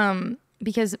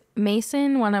 Because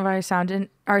Mason, one of our sound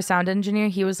engineer,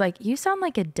 he was like, "You sound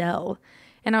like Adele,"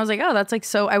 and I was like, "Oh, that's like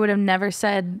so." I would have never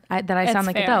said that I sound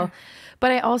like fair. Adele,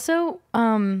 but I also,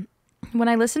 when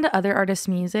I listen to other artists'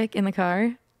 music in the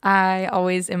car, I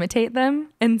always imitate them,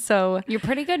 and so You're a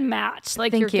pretty good match.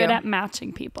 Like Thank you're good you. at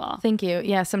matching people. thank you.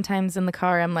 Yeah, sometimes in the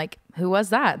car, I'm like, "Who was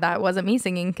that? That wasn't me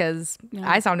singing," because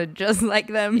I sounded just like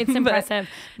them. It's impressive.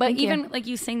 But Thank you. even like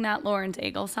you sing that Lauren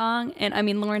Daigle song, and I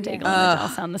mean Lauren Daigle and Adele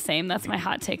sound the same. That's my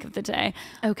hot take of the day.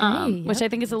 Okay, Which I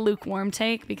think is a lukewarm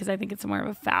take because I think it's more of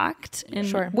a fact. And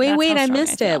Sure. Wait, that's how I strong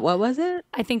missed feel. it. What was it?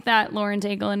 I think that Lauren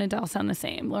Daigle and Adele sound the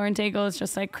same. Lauren Daigle is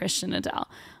just like Christian Adele.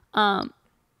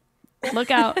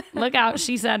 Look out.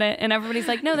 She said it. And everybody's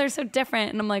like, no, they're so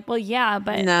different. And I'm like, well, yeah,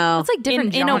 but No, it's like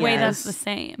different in a way genres. that's the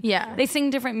same. Yeah. They sing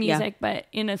different music, but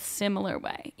in a similar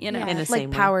way, you know? Yeah. In the like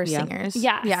same way. power Yeah. singers.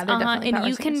 Yes. Yeah, they're definitely and power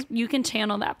you singers. you can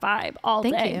channel that vibe all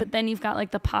Thank day, you. but then you've got like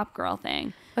the pop girl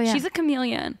thing. Oh, yeah. She's a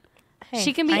chameleon.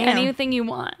 She can be I am. anything you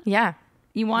want. Yeah.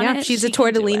 You want Yeah, it? she's a she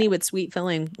can do tortellini it. with sweet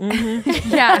filling.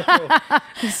 Mhm. Yeah.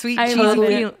 Sweet I cheesy love feel.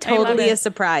 it. I love Totally it. a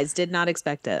surprise. Did not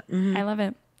expect it. Mhm. I love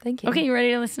it. Thank you. Okay, you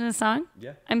ready to listen to the song?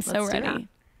 Yeah. I'm so Let's do ready.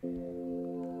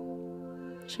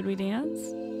 Should we dance?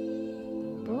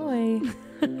 Boy.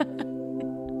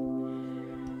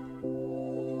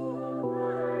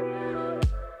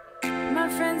 My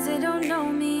friends, they don't know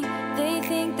me. They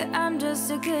think that I'm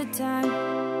just a good time.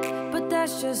 But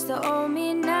that's just the old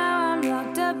me now. I'm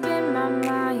locked up in my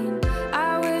mind.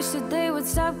 I wish that they would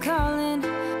stop calling,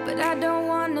 but I don't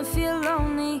wanna feel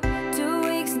lonely. 2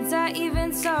 weeks since I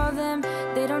even saw them.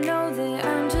 They don't know that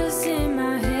I'm just in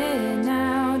my head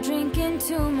now. Drinking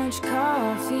too much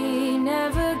coffee,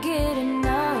 never get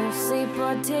enough sleep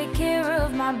or take care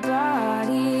of my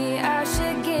body. I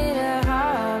should get a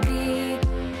hobby.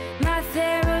 My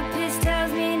therapist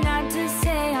tells me not to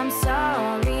say I'm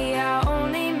sorry. I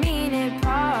only mean it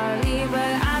partly,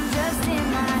 but I'm just in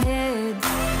my head.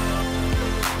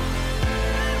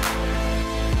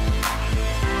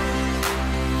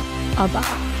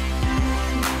 Abba.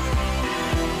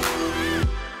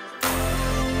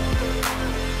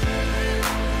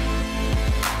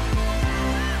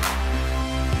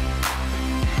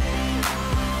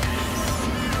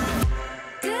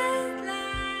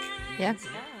 Yeah.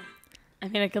 I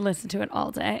mean, I could listen to it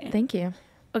all day. Thank you.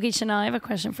 Okay, Chenele, I have a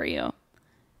question for you.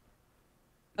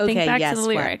 Okay, Think back yes. to the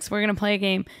what? lyrics. We're going to play a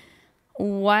game.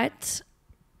 What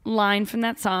line from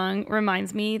that song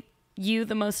reminds me you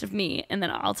the most of me? And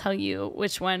then I'll tell you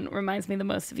which one reminds me the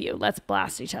most of you. Let's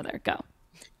blast each other. Go.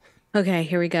 Okay,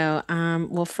 here we go.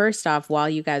 Well, first off, while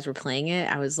you guys were playing it,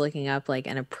 I was looking up like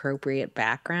an appropriate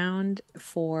background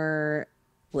for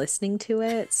listening to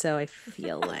it. So I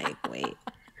feel like, wait.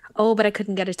 Oh, but I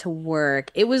couldn't get it to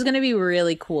work. It was going to be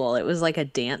really cool. It was like a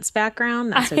dance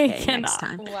background. That's okay next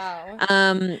time.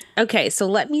 Wow. Okay, so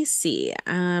let me see.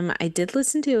 I did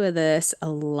listen to this a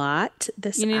lot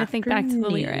this You need to think back to the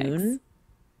lyrics. afternoon.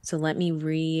 So let me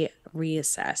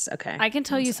reassess. Okay. I can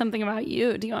tell you something about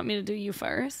you. Do you want me to do you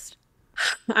first?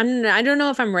 I don't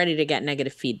know if I'm ready to get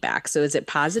negative feedback. So is it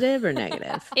positive or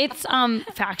negative? It's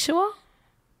factual.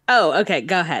 Oh, okay.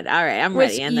 Go ahead. All right, I'm Which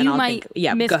ready. And then you I'll might think.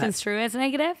 Yeah, go ahead. misconstrue as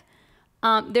negative.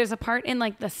 There's a part in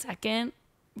like the second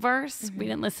verse. We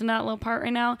didn't listen to that little part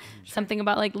right now. Something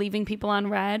about like leaving people on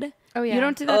red. Oh, yeah. You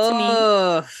don't do that to me.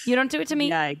 Oh, You don't do it to me.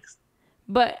 yikes.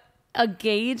 But a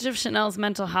gauge of Chenele's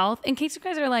mental health, in case you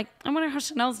guys are like, I wonder how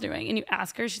Chenele's doing, and you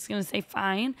ask her, she's going to say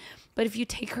fine. But if you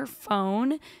take her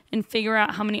phone and figure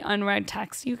out how many unread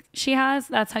texts she has,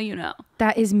 that's how you know.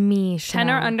 That is me, 10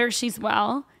 or Chanel. under, she's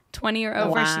well. 20 or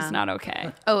over, she's not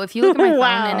okay. Oh, if you look at my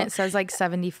phone and it says like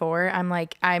 74, I'm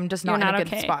like, I'm just not in a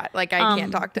good spot. Like, I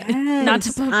can't talk to anyone. Not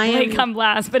to put Blake on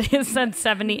blast, but it said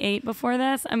 78 before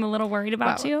this. I'm a little worried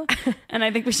about you. And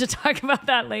I think we should talk about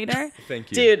that later.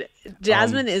 Thank you. Dude,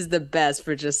 Jasmine is the best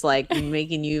for just like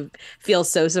making you feel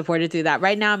so supported through that.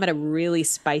 Right now, I'm at a really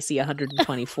spicy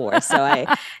 124. So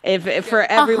if for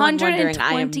everyone wondering,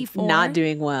 I am not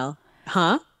doing well.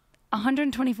 Huh?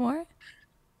 124?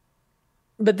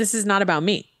 But this is not about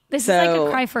me. This is like a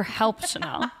cry for help,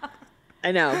 Chenele.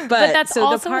 I know. But that's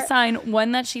also a sign,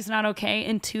 one, that she's not okay,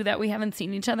 and two, that we haven't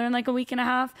seen each other in like a week and a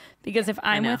half. Because if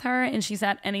I'm with her and she's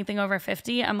at anything over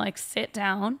 50, I'm like, sit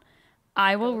down.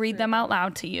 I will read them out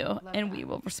loud to you, and we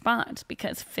will respond.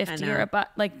 Because 50 or above,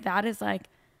 like, that is like,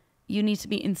 you need to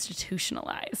be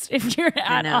institutionalized. If you're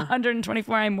at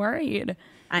 124, I'm worried.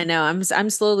 I know. I'm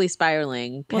slowly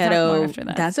spiraling. We'll talk more after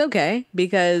this. That's okay,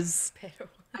 because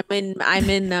I'm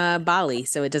in Bali,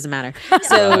 so it doesn't matter.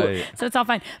 So it's all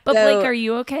fine. But Blake, are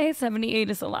you okay? 78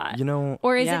 is a lot. You know,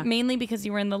 or is it mainly because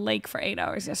you were in the lake for 8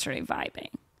 hours yesterday vibing?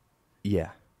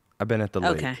 Yeah, I've been at the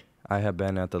lake. Okay. I have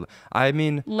been at the. I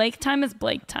mean, lake time is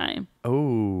Blake time.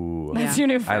 Oh, that's your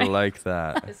new phrase. I like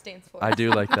that. It stands for. I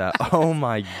do like that. Oh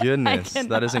my goodness,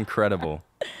 that is incredible.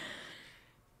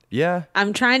 Yeah,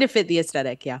 I'm trying to fit the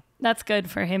aesthetic. Yeah, that's good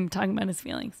for him talking about his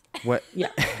feelings. What? Yeah,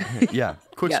 yeah.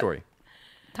 Quick story.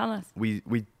 Tell us. We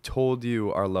told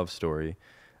you our love story.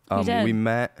 We did. We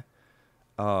met.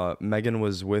 Megan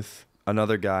was with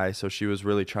another guy, so she was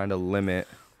really trying to limit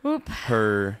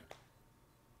her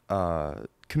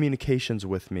communications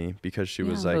with me, because she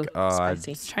was like,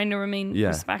 just trying to remain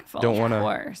respectful. Don't want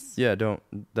to. Yeah, don't.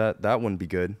 That wouldn't be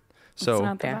good. So it's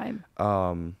not the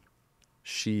vibe.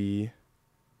 She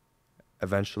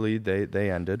eventually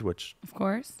they ended, which of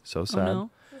course. So sad. Oh, no.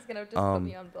 This is gonna just put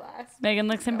me on blast. Megan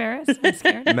looks embarrassed. I'm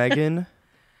scared. Megan,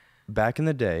 back in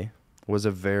the day, was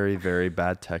a very, very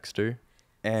bad texter,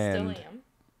 and still am,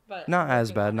 but not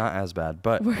as bad.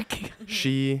 But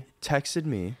she texted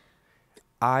me.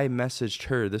 I messaged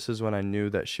her. This is when I knew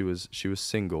that she was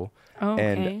single. Oh,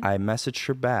 okay. And I messaged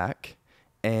her back,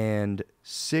 and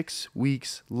 6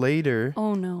 weeks later,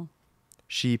 oh no,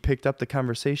 she picked up the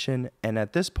conversation, and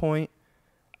at this point,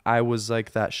 I was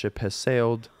like, that ship has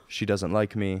sailed. She doesn't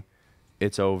like me.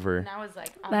 It's over. And I was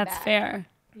like, that's back. fair.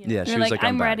 You know? Yeah, she You're was like, like,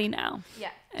 I'm ready now. Yeah.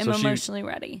 I'm emotionally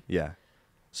ready. Yeah.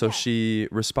 So she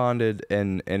responded,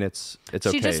 and it's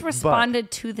okay. She just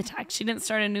responded to the text. She didn't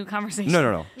start a new conversation.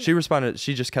 No. She responded.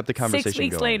 She just kept the conversation 6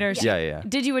 weeks going. later. Yeah.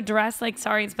 Did you address like,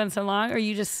 sorry, it's been so long, or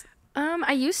you just?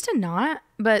 I used to not,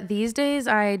 but these days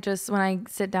I just, when I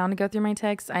sit down to go through my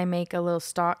texts, I make a little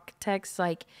stock text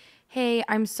like, hey,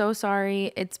 I'm so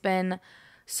sorry. It's been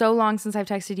so long since I've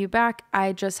texted you back.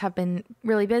 I just have been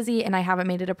really busy, and I haven't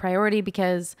made it a priority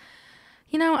because,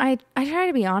 you know, I try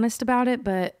to be honest about it,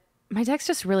 but my texts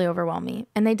just really overwhelm me,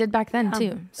 and they did back then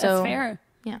too. So that's fair.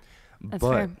 Yeah, that's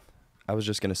fair. I was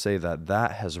just gonna say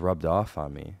that has rubbed off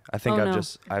on me. I think I've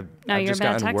just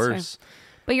gotten worse.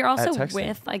 But you're also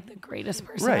with like the greatest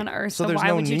person on earth. So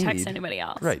why would you text anybody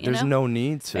else? Right. There's no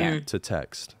need to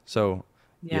text. So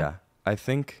yeah, I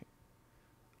think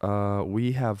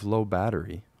we have low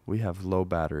battery.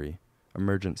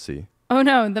 Emergency. Oh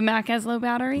no, the Mac has low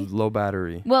battery? Low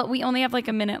battery. Well, we only have like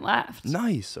a minute left.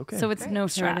 Nice. Okay. So it's no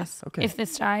stress. Okay. If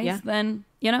this dies, then,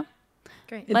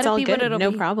 great. Let it be what it'll be.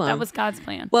 No problem. That was God's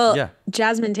plan. Well,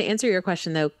 Jasmine, to answer your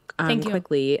question though,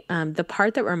 quickly, the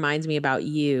part that reminds me about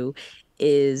you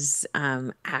is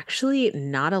actually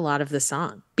not a lot of the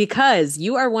song, because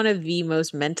you are one of the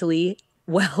most mentally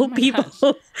well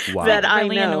people that I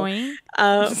know. Annoying.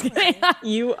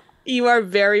 You are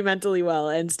very mentally well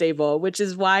and stable, which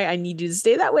is why I need you to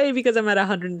stay that way, because I'm at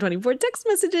 124 text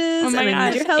messages. Oh my gosh. I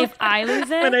need your help. If I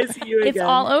lose it, when I see you again, it's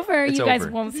all over. You guys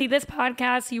won't see this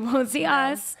podcast. You won't see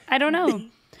us. I don't know.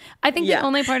 I think the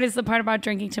only part is the part about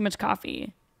drinking too much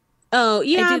coffee. Oh,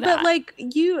 yeah, but like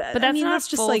you, but that's not that's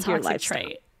just like your lifestyle.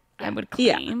 Trait. I would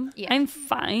claim. Yeah. I'm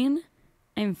fine.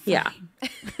 Yeah.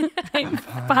 I'm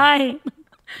fine.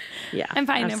 Yeah. I'm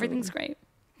fine. Absolutely. Everything's great.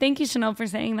 Thank you, Chenele, for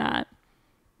saying that.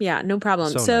 Yeah, no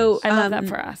problem. So nice. I love that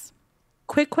for us.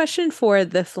 Quick question for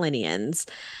the Flynnians.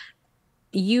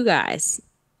 You guys,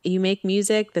 you make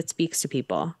music that speaks to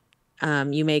people.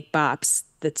 You make bops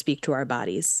that speak to our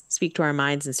bodies, speak to our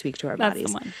minds, and speak to our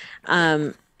bodies. That's the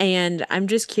one. And I'm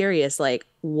just curious, like,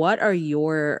 what are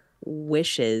your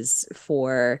wishes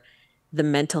for the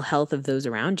mental health of those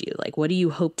around you? Like, what do you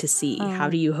hope to see? How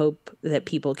do you hope that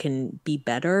people can be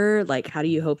better? Like, how do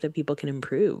you hope that people can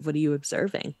improve? What are you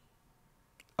observing?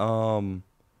 I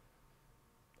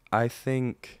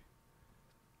think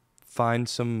find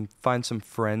some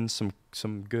friends,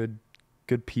 some good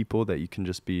people that you can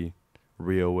just be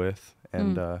real with,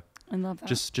 and I love that.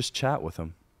 just chat with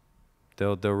them.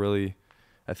 They'll really,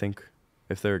 I think,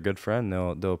 if they're a good friend,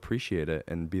 they'll appreciate it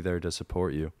and be there to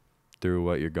support you through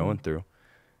what you're going through.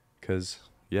 'Cause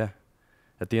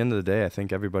at the end of the day, I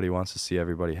think everybody wants to see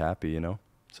everybody happy, you know?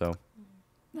 So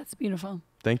that's beautiful.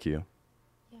 thank you.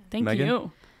 Thank Megan?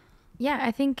 you. Yeah,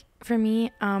 I think for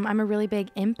me, I'm a really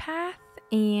big empath,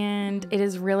 and it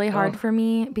is really hard for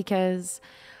me because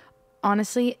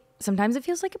honestly, sometimes it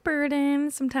feels like a burden,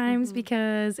 sometimes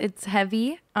because it's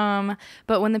heavy.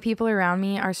 But when the people around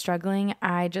me are struggling,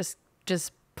 I just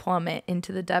plummet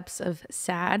into the depths of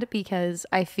sad because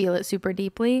I feel it super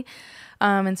deeply.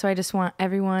 And so I just want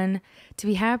everyone to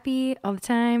be happy all the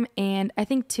time. And I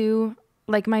think too,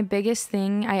 like my biggest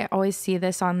thing, I always see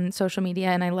this on social media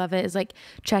and I love it, is like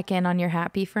check in on your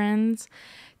happy friends.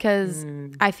 Cause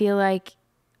I feel like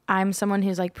I'm someone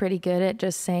who's like pretty good at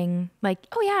just saying like,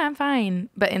 oh yeah, I'm fine.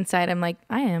 But inside I'm like,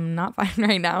 I am not fine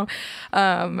right now.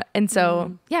 And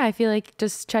so, I feel like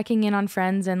just checking in on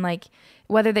friends and like,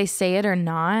 whether they say it or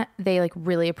not, they like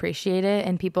really appreciate it.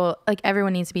 And people, like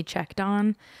everyone needs to be checked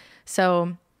on.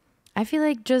 So I feel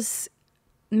like just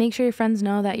make sure your friends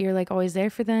know that you're like always there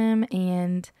for them,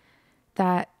 and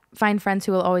that find friends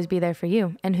who will always be there for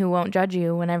you and who won't judge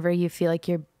you whenever you feel like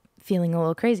you're feeling a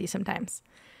little crazy sometimes.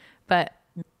 But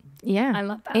yeah, I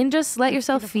love that. And just let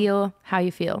yourself feel how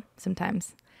you feel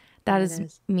sometimes. That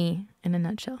is me in a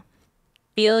nutshell.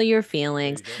 Feel your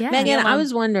feelings. Yeah. Megan, I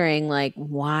was wondering like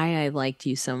why I liked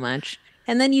you so much.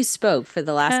 And then you spoke for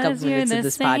the last couple minutes of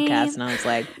this podcast, and I was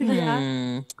like,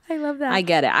 I love that. I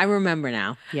get it. I remember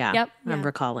now. Yeah. Yep. I'm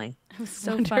recalling. It was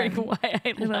so fun. Why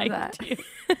I liked that. you.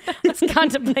 I was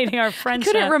contemplating our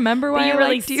friendship. Couldn't remember why but you I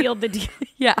really liked you. sealed the deal.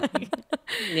 Yeah.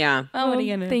 Yeah. Oh, what are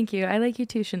you gonna do? Thank you. I like you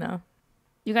too, Chenele.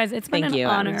 You guys, it's been Thank an you.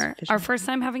 honor. Our first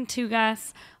time having two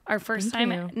guests, our first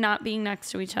Thank time you. not being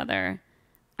next to each other.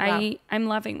 Wow. I'm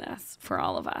loving this for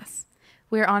all of us.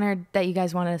 We're honored that you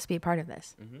guys wanted us to be a part of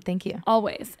this. Thank you.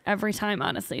 Always, every time,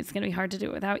 honestly. It's going to be hard to do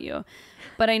it without you.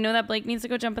 But I know that Blake needs to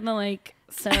go jump in the lake,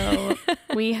 so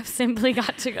we have simply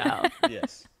got to go.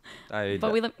 Yes.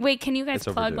 But wait, can you guys It's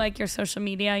plug overdue. like your social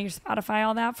media, your Spotify,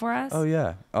 all that for us? Oh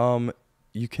yeah.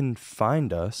 You can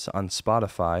find us on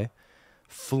Spotify,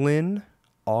 Flynn,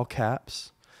 all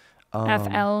caps.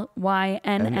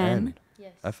 FLYNN.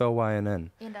 Yes. FLYNN.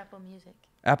 And Apple Music.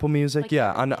 Apple Music, Like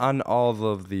yeah, on all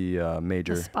of the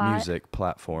major Spot. music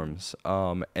platforms.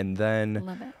 And then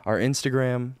Love it. our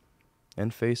Instagram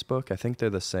and Facebook, I think they're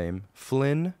the same.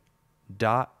 Flynn.music.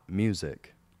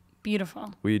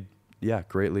 Beautiful. We'd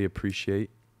greatly appreciate.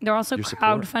 They're also your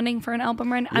support. crowdfunding for an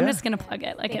album right now. I'm Yeah. just going to plug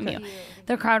it like at me.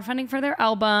 They're crowdfunding for their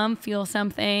album, Feel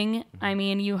Something. I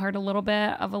mean, you heard a little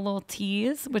bit of a little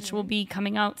tease, which will be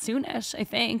coming out soonish, I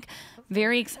think.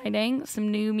 Very exciting.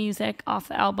 Some new music off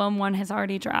the album. One has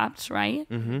already dropped, right?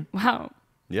 Mm-hmm. Wow.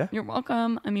 Yeah. You're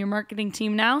welcome. I'm your marketing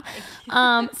team now.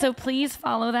 So please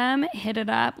follow them, hit it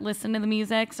up, listen to the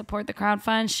music, support the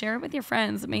crowdfund, share it with your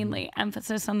friends, mainly.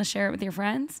 Emphasis on the share it with your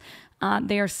friends.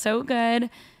 They are so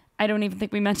good. I don't even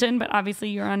think we mentioned, but obviously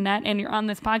you're on net and you're on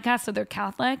this podcast, so they're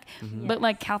Catholic, but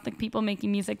like Catholic people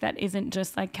making music that isn't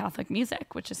just like Catholic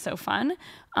music, which is so fun.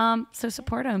 So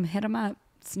support them, hit them up.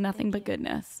 It's nothing but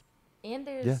goodness. And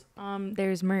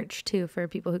there's merch too for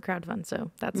people who crowdfund, so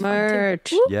that's Merch.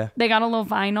 fun too. Yeah. They got a little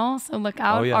vinyl, so look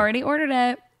out. Oh, yeah. Already ordered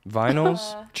it.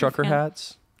 Vinyls, trucker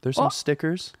hats. There's some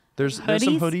stickers. There's some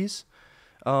hoodies.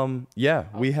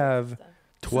 We have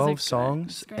 12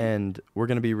 songs, and we're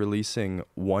going to be releasing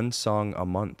one song a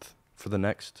month for the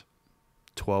next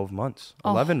 12 months,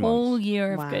 11 A whole months.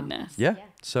 year of Wow. goodness. Yeah.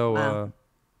 So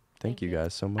thank you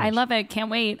guys so much. I love it.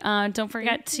 Can't wait. Don't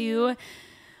forget to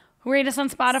rate us on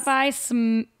Spotify.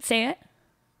 Say it.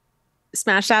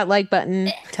 Smash that like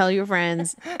button. Tell your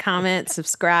friends. Comment,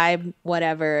 subscribe,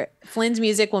 whatever. Flynn's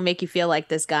music will make you feel like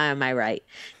this guy on my right.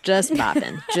 Just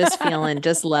popping, just feeling,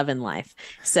 just loving life.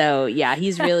 So yeah,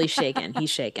 he's really shaking. He's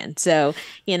shaking. So,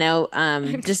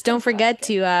 just don't forget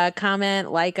to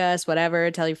comment, like us,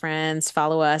 whatever. Tell your friends.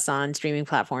 Follow us on streaming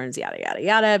platforms, yada, yada,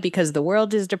 yada, because the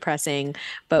world is depressing,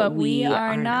 but we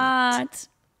are not.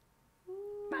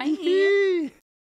 Bye.